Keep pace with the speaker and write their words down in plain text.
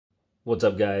What's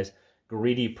up, guys?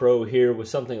 GreedyPro here with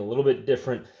something a little bit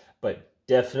different, but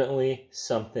definitely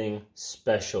something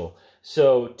special.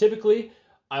 So typically,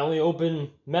 I only open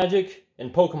Magic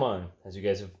and Pokemon. As you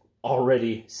guys have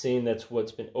already seen, that's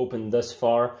what's been opened thus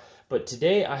far. But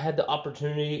today, I had the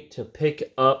opportunity to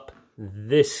pick up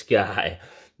this guy.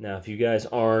 Now, if you guys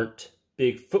aren't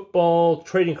big football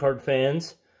trading card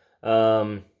fans,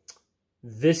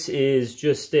 this is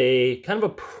just a kind of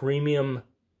a premium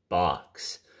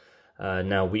box.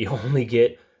 Now, we only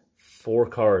get 4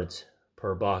 cards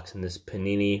per box in this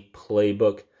Panini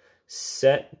Playbook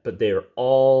set, but they are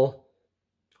all,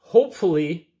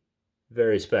 hopefully,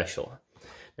 very special.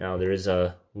 Now, there is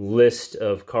a list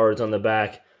of cards on the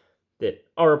back that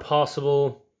are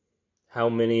possible. How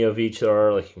many of each there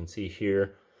are, like you can see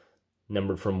here,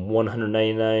 numbered from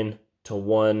 199 to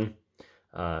 1.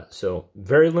 So,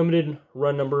 very limited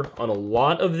run number on a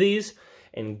lot of these,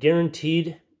 and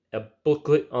guaranteed a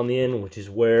booklet on the end, which is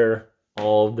where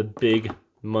all the big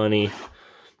money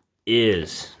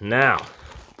is. Now,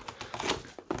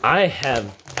 I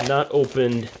have not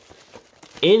opened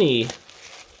any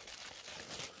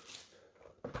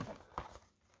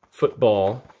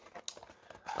football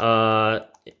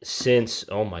since,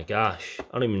 oh my gosh,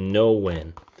 I don't even know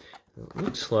when. It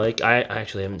looks like I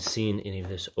actually haven't seen any of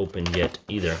this opened yet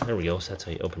either. There we go, so that's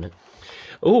how you open it.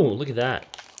 Oh, look at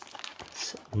that.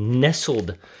 It's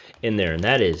nestled in there, and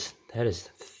that is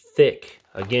thick.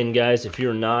 Again, guys, if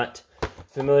you're not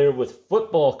familiar with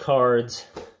football cards,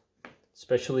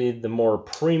 especially the more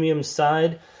premium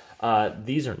side,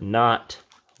 these are not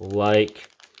like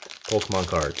Pokemon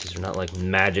cards. These are not like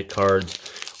Magic cards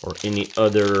or any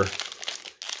other.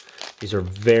 These are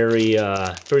very,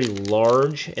 very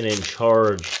large and in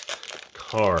charge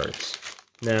cards.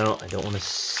 Now, I don't want to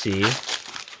see,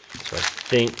 so I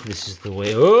think this is the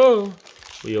way,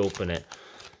 we open it.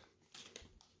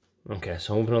 Okay,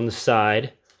 so open on the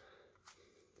side.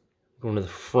 Going to the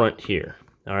front here.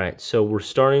 All right, so we're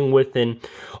starting with an,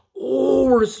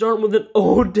 Odell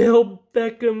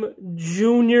Beckham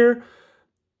Jr.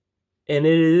 And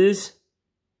it is,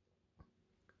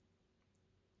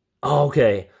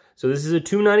 okay, so this is a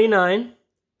 $2.99.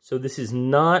 So this is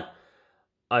not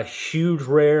a huge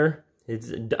rare. It's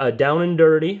down and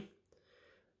dirty.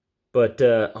 But,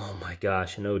 oh my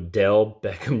gosh, an Odell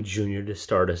Beckham Jr. to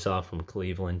start us off from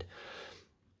Cleveland.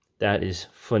 That is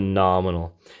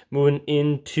phenomenal. Moving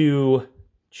into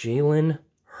Jalen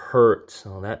Hurts.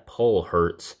 Oh, that pull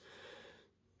hurts.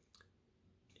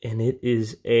 And it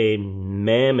is a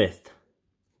mammoth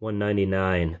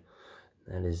 $1.99.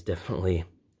 That is definitely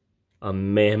a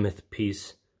mammoth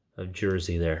piece of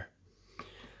jersey there.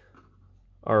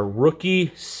 Our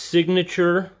rookie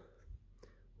signature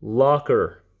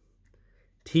locker.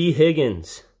 T.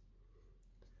 Higgins.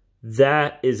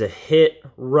 That is a hit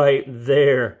right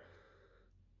there.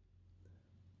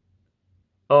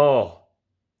 Oh,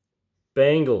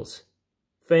 Bengals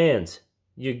fans,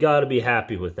 you got to be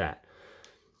happy with that.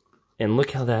 And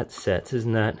look how that sets.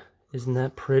 Isn't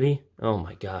that pretty? Oh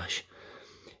my gosh.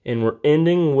 And we're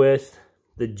ending with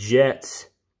the Jets.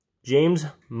 James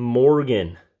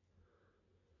Morgan.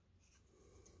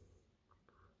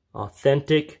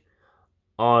 Authentic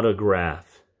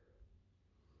autograph.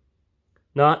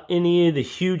 Not any of the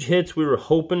huge hits we were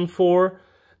hoping for,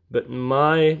 but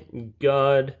my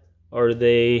God, are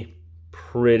they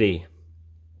pretty.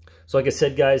 So like I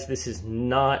said, guys, this is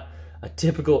not a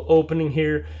typical opening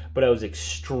here, but I was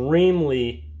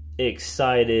extremely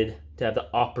excited to have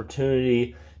the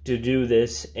opportunity to do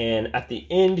this. And at the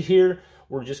end here,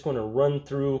 we're just going to run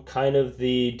through kind of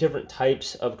the different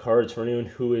types of cards for anyone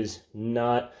who is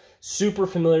not super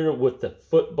familiar with the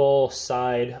football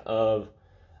side of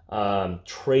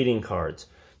trading cards.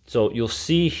 So you'll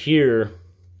see here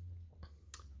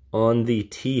on the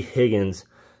T. Higgins,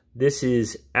 this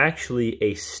is actually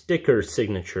a sticker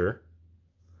signature,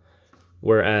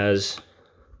 whereas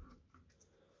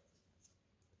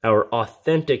our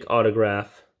authentic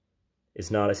autograph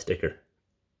is not a sticker.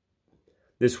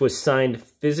 This was signed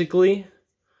physically,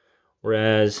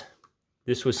 whereas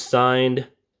this was signed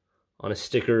on a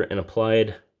sticker and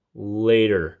applied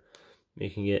later,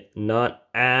 making it not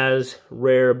as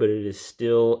rare, but it is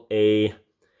still a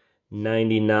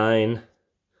 99.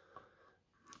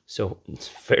 So it's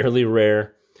fairly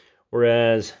rare.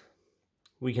 Whereas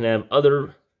we can have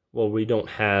other, well, we don't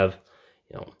have,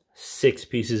 6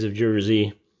 pieces of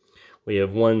jersey. We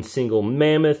have one single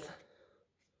mammoth.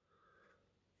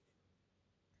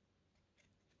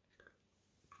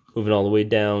 Moving all the way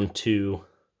down to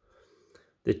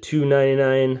the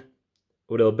 $2.99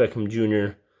 Odell Beckham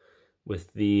Jr.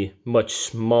 with the much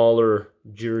smaller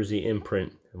jersey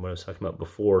imprint and what I was talking about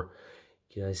before.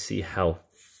 You guys see how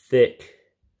thick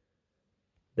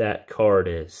that card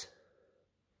is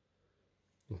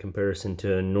in comparison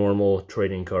to a normal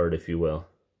trading card, if you will.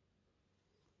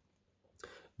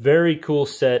 Very cool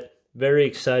set. Very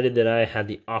excited that I had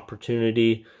the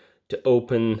opportunity to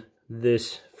open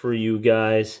this for you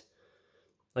guys.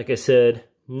 Like I said,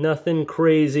 nothing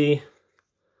crazy,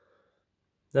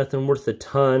 nothing worth a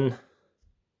ton,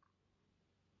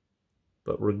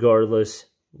 but regardless,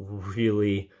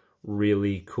 really,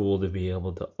 really cool to be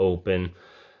able to open.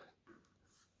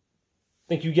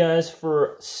 Thank you guys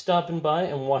for stopping by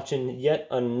and watching yet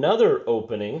another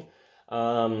opening.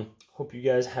 Hope you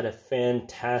guys had a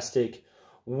fantastic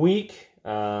week.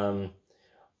 I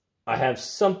have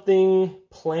something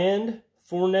planned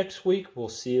for next week. We'll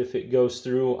see if it goes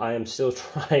through. I am still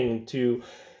trying to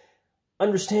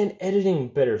understand editing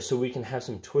better so we can have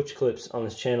some Twitch clips on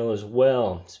this channel as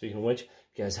well. Speaking of which, if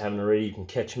you guys haven't already, you can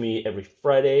catch me every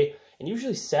Friday and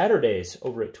usually Saturdays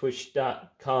over at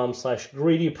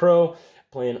twitch.com/GreedyPro,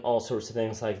 playing all sorts of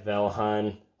things like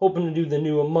Valheim. Hoping to do the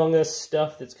new Among Us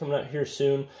stuff that's coming out here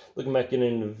soon. Looking back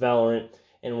into Valorant,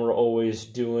 and we're always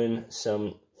doing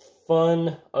some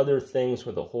fun other things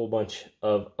with a whole bunch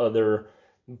of other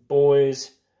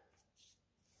boys.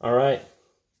 All right.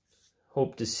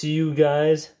 Hope to see you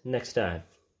guys next time.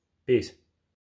 Peace.